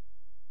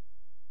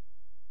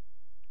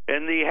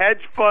 and the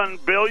hedge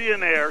fund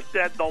billionaire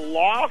said the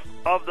loss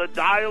of the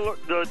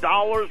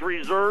dollar's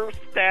reserve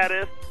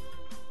status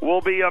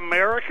will be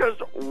America's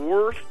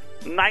worst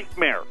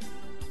nightmare.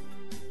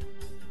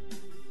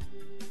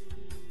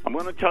 I'm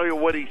going to tell you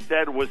what he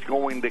said was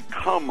going to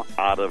come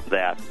out of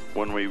that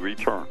when we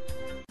return.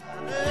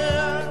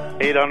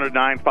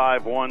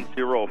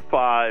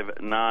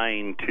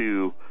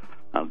 800-951-0592.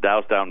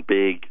 Dow's down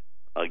big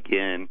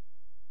again.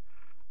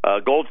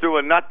 Gold's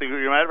doing nothing.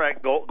 Matter of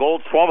fact,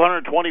 gold's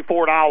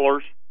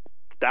 $1,224,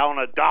 down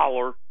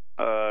 $1.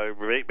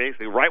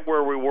 Basically right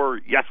where we were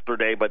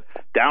yesterday, but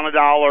down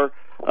 $1.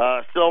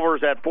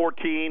 Silver's at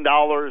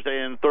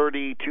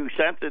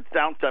 $14.32. It's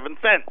down 7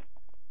 cents.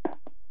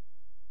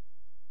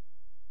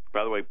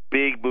 By the way,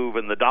 big move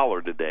in the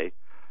dollar today.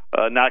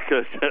 Not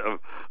because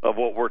of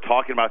what we're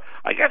talking about.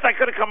 I guess I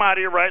could have come out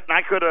here, right, and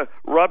I could have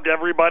rubbed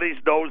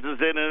everybody's noses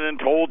in it and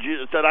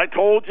said, I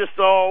told you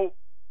so.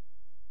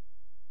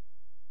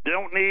 You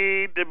don't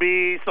need to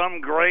be some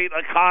great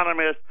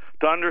economist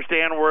to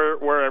understand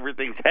where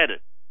everything's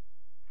headed.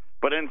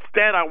 But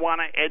instead, I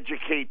want to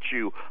educate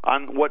you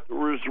on what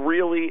was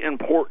really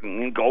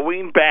important and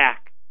going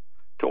back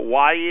to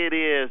why it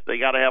is they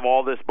got to have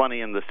all this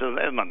money in the system.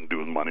 It has nothing to do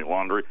with money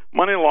laundering.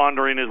 Money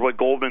laundering is what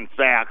Goldman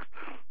Sachs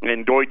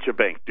and Deutsche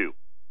Bank do.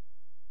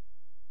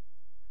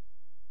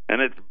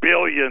 And it's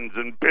billions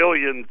and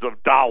billions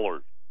of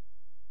dollars,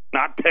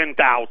 not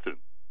 10,000.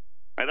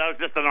 And that was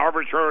just an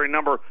arbitrary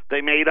number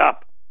they made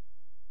up.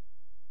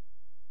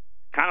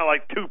 Kind of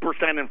like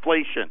 2%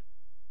 inflation.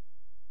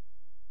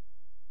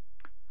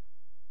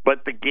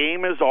 But the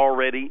game is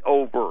already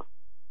over.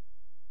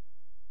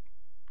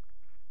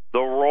 The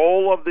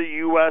role of the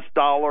U.S.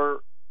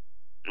 dollar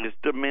is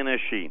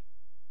diminishing.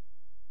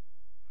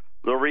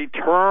 The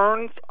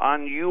returns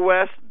on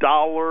U.S.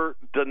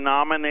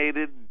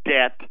 dollar-denominated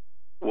debt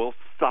will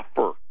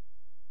suffer.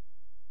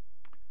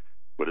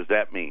 What does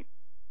that mean?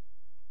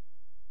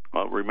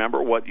 Well,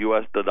 remember what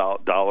U.S.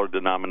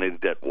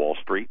 dollar-denominated debt? Wall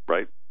Street,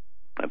 right?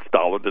 That's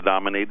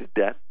dollar-denominated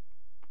debt.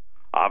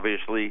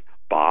 Obviously,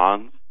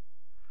 bonds,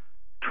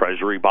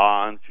 treasury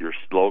bonds, your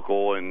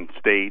local and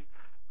state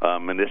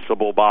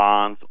municipal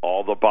bonds,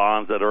 all the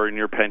bonds that are in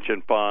your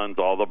pension funds,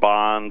 all the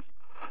bonds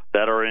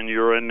that are in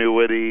your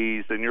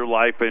annuities and your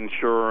life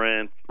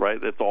insurance,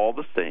 right? It's all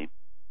the same.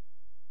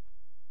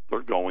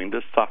 They're going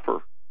to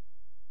suffer.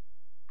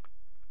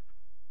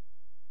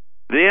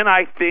 Then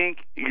I think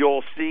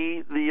you'll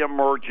see the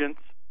emergence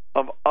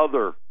of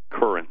other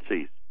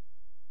currencies.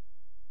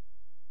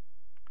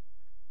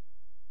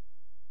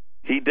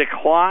 He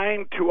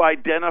declined to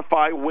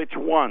identify which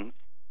ones,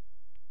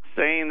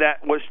 saying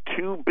that was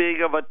too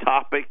big of a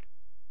topic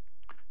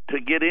to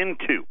get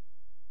into.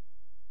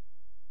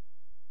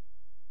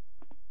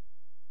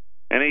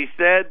 And he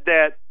said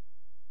that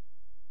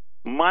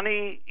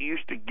money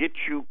used to get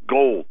you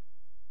gold.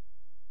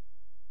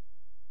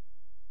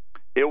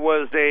 It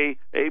was a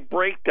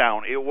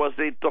breakdown. It was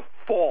a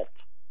default,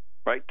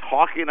 right?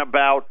 Talking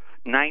about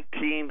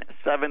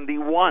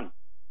 1971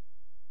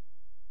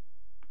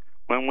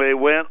 when we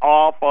went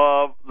off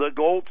of the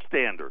gold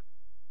standard.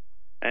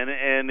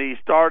 And he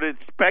started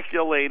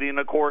speculating,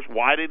 of course.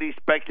 Why did he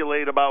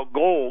speculate about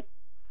gold?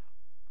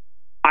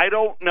 I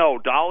don't know.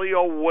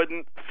 Dalio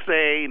wouldn't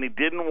say, and he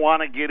didn't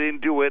want to get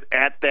into it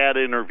at that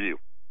interview.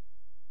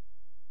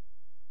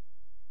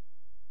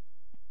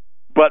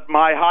 But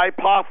my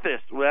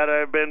hypothesis that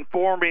I've been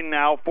forming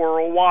now for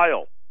a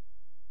while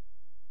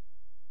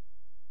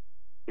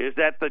is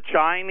that the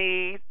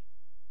Chinese,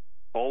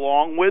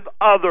 along with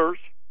others,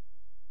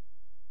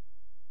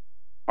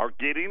 are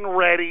getting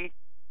ready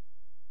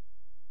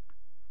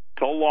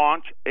to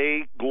launch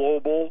a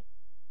global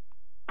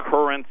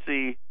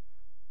currency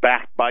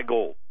backed by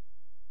gold.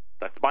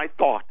 That's my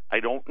thought.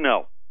 I don't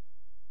know.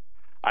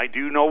 I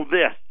do know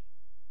this,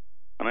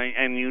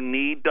 and you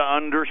need to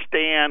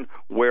understand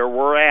where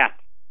we're at.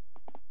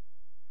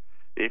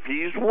 If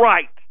he's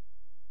right,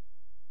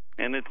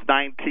 and it's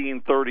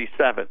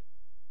 1937,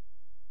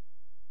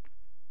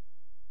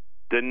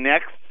 the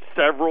next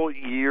several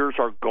years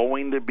are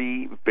going to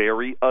be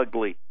very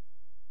ugly.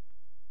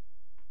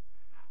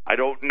 I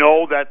don't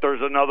know that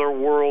there's another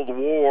world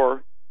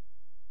war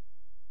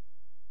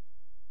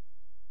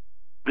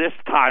this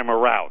time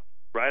around,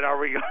 right? Are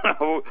we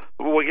going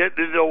to get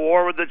into a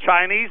war with the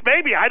Chinese?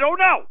 Maybe. I don't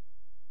know.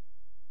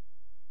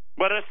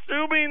 But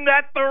assuming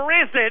that there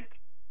isn't,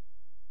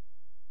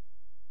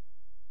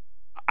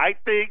 I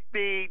think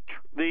the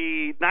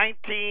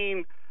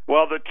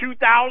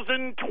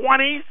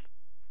 2020s,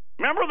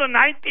 remember the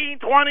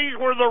 1920s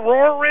were the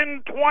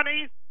roaring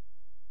 20s?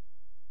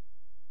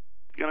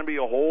 It's going to be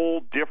a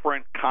whole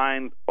different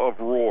kind of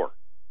roar.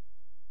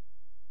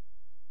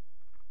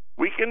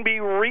 We can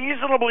be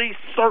reasonably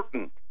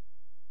certain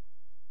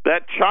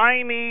that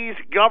Chinese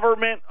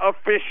government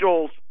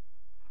officials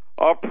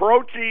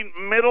approaching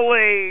middle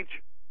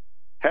age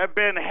have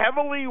been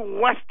heavily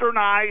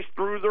westernized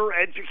through their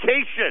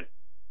education.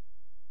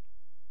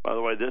 By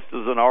the way, this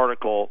is an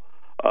article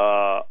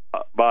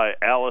by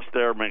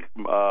Alistair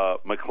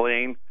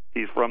McLean.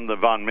 He's from the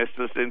von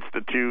Mises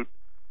Institute.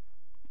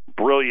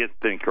 Brilliant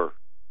thinker.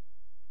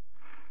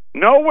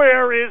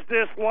 Nowhere is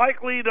this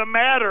likely to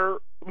matter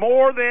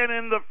more than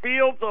in the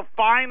fields of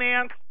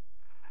finance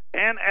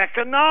and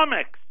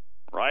economics,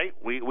 right?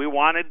 We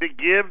wanted to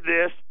give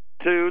this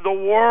to the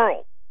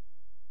world.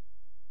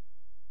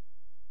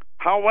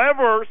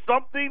 However,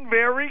 something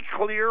very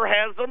clear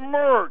has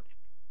emerged.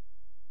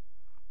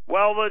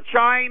 Well, the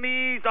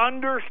Chinese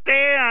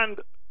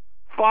understand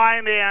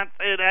finance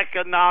and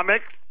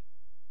economics.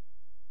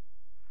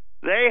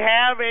 They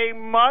have a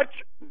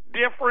much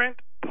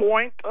different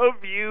point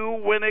of view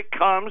when it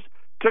comes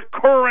to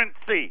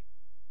currency.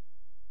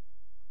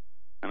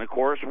 And, of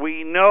course,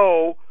 we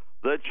know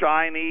the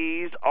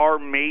Chinese are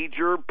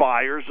major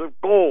buyers of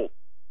gold.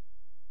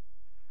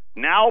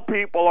 Now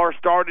people are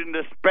starting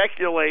to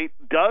speculate,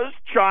 does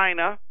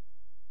China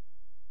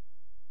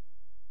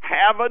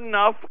have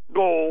enough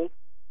gold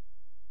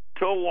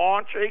to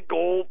launch a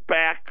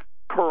gold-backed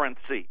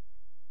currency?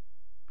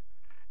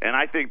 And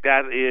I think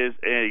that is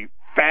a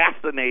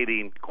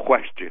fascinating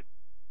question.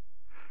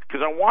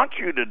 Because I want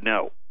you to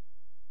know,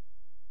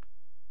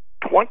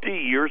 20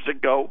 years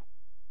ago,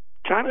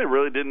 China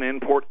really didn't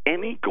import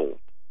any gold.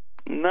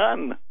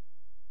 None.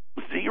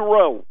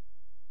 Zero.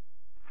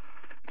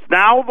 It's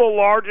now the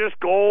largest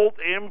gold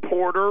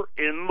importer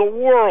in the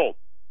world.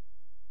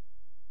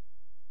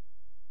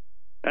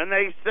 And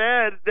they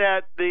said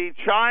that the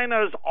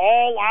China's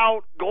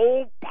all-out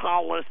gold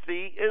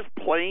policy is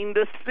plain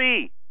to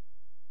see.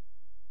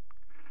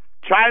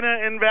 China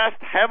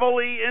invests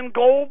heavily in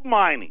gold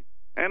mining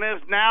and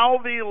is now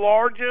the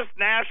largest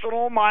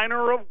national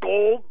miner of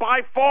gold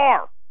by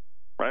far.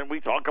 Right?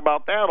 We talk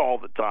about that all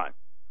the time.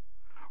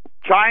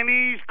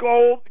 Chinese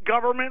gold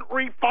government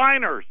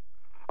refiners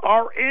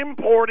are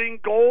importing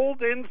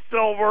gold and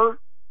silver,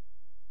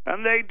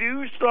 and they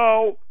do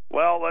so,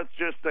 well, let's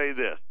just say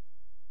this.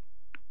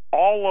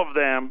 All of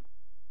them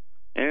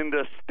in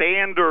the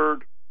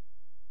standard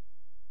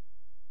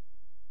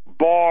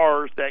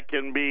bars that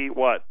can be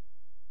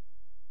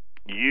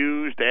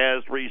used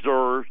as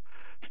reserves,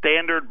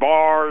 standard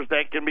bars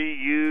that can be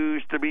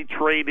used to be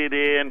traded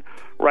in,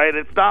 right?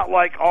 It's not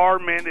like our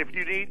mint.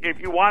 If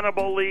you want to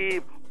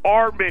believe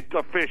our mint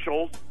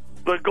officials,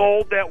 the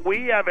gold that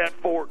we have at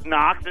Fort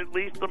Knox, at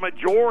least the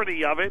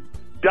majority of it,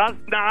 does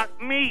not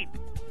meet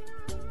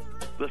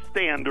the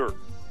standard.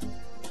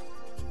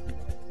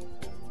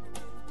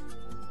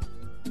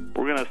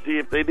 We're going to see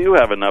if they do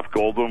have enough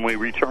gold when we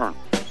return.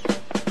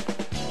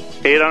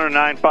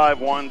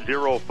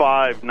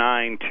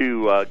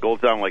 800-951-0592.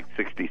 Gold's down like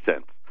 60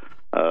 cents.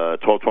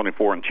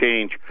 1224 and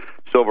change.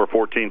 Silver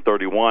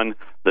 1431.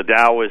 The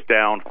Dow is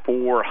down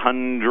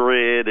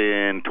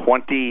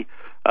 420.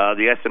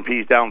 The S&P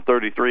is down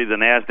 33. The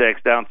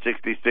Nasdaq's down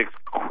 66.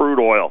 Crude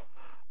oil,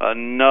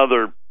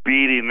 another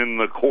beating in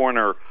the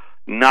corner.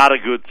 Not a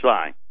good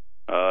sign.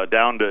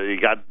 Down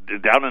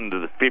into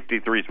the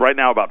 53s right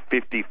now, about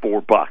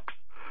 $54.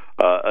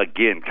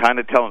 Again, kind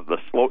of telling the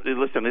slow.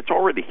 Listen, it's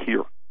already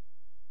here.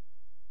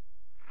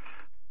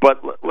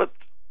 But let's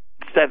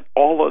set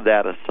all of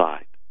that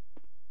aside.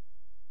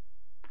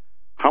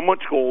 How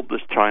much gold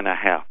does China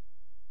have?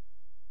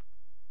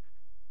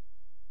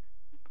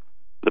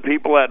 The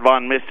people at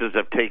Von Mises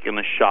have taken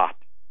a shot.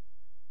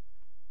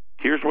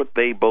 Here's what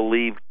they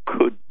believe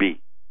could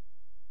be.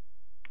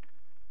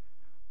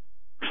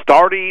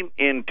 Starting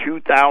in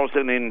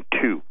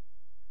 2002,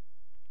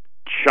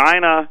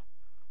 China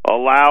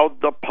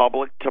allowed the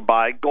public to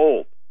buy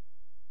gold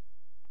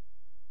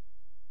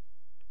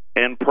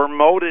and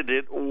promoted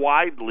it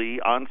widely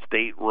on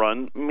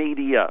state-run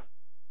media.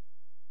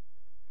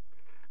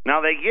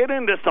 Now, they get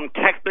into some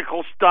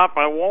technical stuff.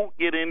 I won't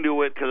get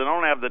into it because I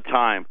don't have the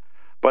time.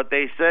 But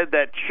they said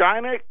that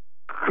China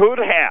could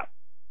have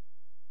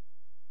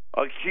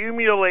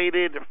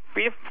accumulated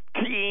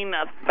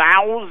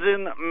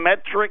 15,000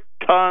 metric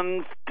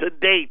tons to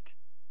date.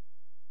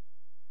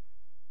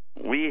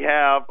 We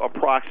have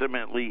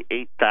approximately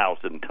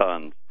 8,000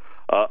 tons,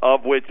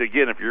 of which,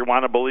 again, if you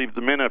want to believe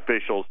the Mint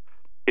officials,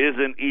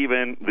 isn't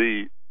even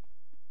the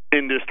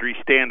industry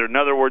standard. In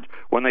other words,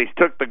 when they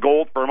took the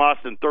gold from us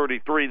in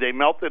 33, they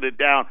melted it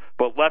down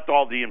but left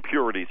all the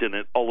impurities in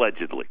it,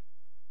 allegedly.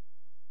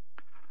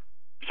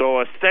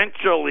 So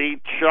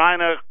essentially,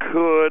 China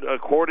could,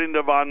 according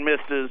to Von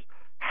Mises,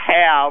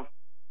 have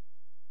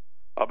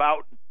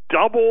about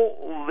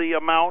double the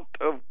amount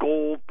of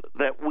gold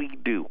that we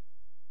do.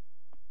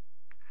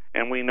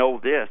 And we know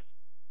this.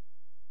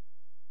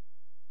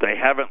 They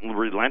haven't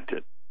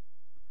relented,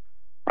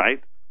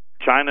 right?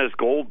 China's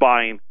gold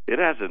buying, it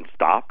hasn't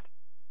stopped.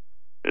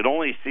 It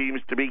only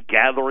seems to be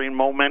gathering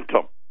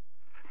momentum.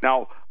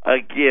 Now,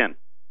 again,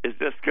 is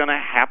this going to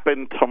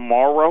happen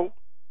tomorrow?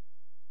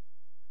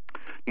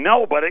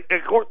 No, but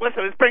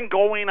listen, it's been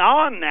going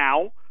on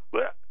now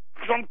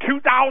from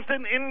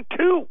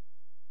 2002.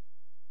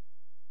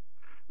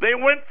 They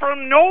went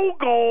from no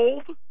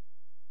gold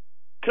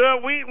to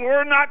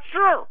we're not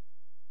sure,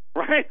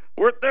 right?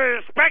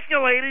 They're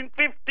speculating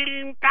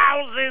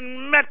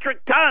 15,000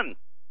 metric tons.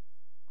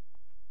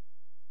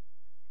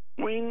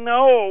 We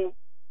know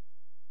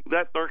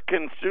that they're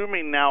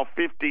consuming now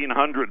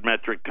 1,500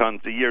 metric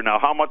tons a year. Now,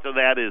 how much of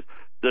that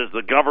does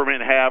the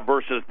government have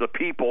versus the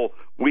people?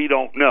 We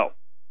don't know.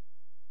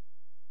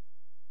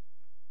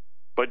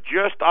 But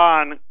just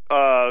on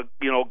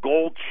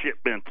gold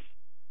shipments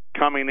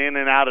coming in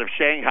and out of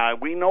Shanghai,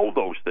 we know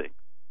those things.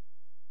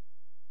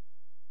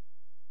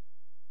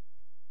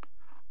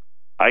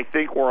 I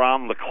think we're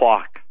on the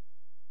clock.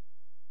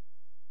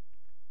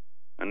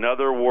 In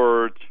other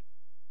words,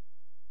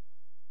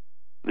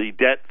 the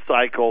debt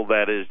cycle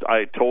that is,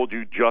 I told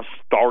you, just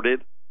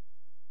started.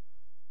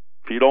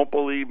 If you don't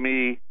believe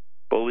me,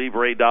 believe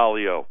Ray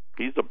Dalio.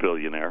 He's a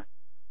billionaire.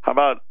 How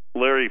about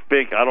Larry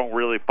Fink? I don't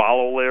really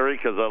follow Larry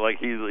because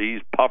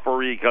he's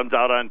puffery. He comes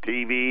out on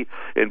TV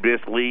and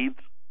misleads.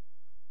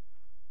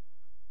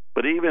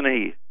 But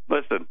even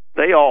listen,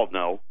 they all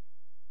know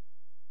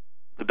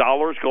the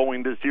dollar's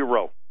going to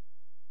zero.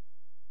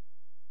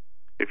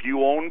 If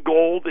you own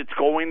gold, it's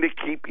going to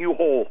keep you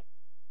whole.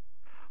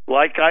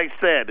 Like I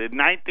said, in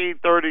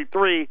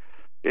 1933,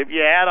 if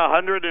you had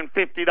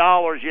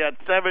 $150, you had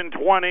 7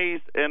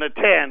 20s and a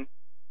 10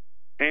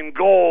 in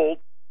gold.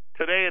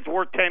 Today it's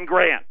worth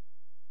 $10,000.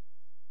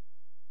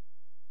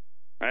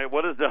 Right?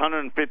 What is the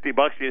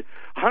 $150?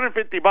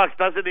 $150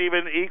 doesn't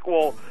even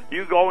equal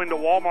you going to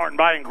Walmart and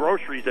buying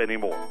groceries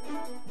anymore.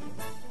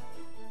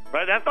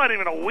 Right? That's not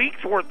even a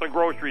week's worth of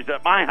groceries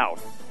at my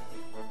house.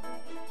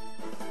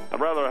 I'd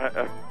rather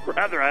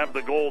have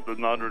the gold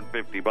than the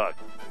 $150.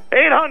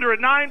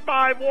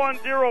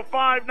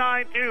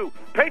 800-951-0592.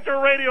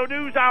 Patriot Radio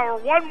News Hour.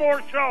 One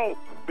more show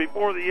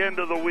before the end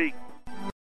of the week.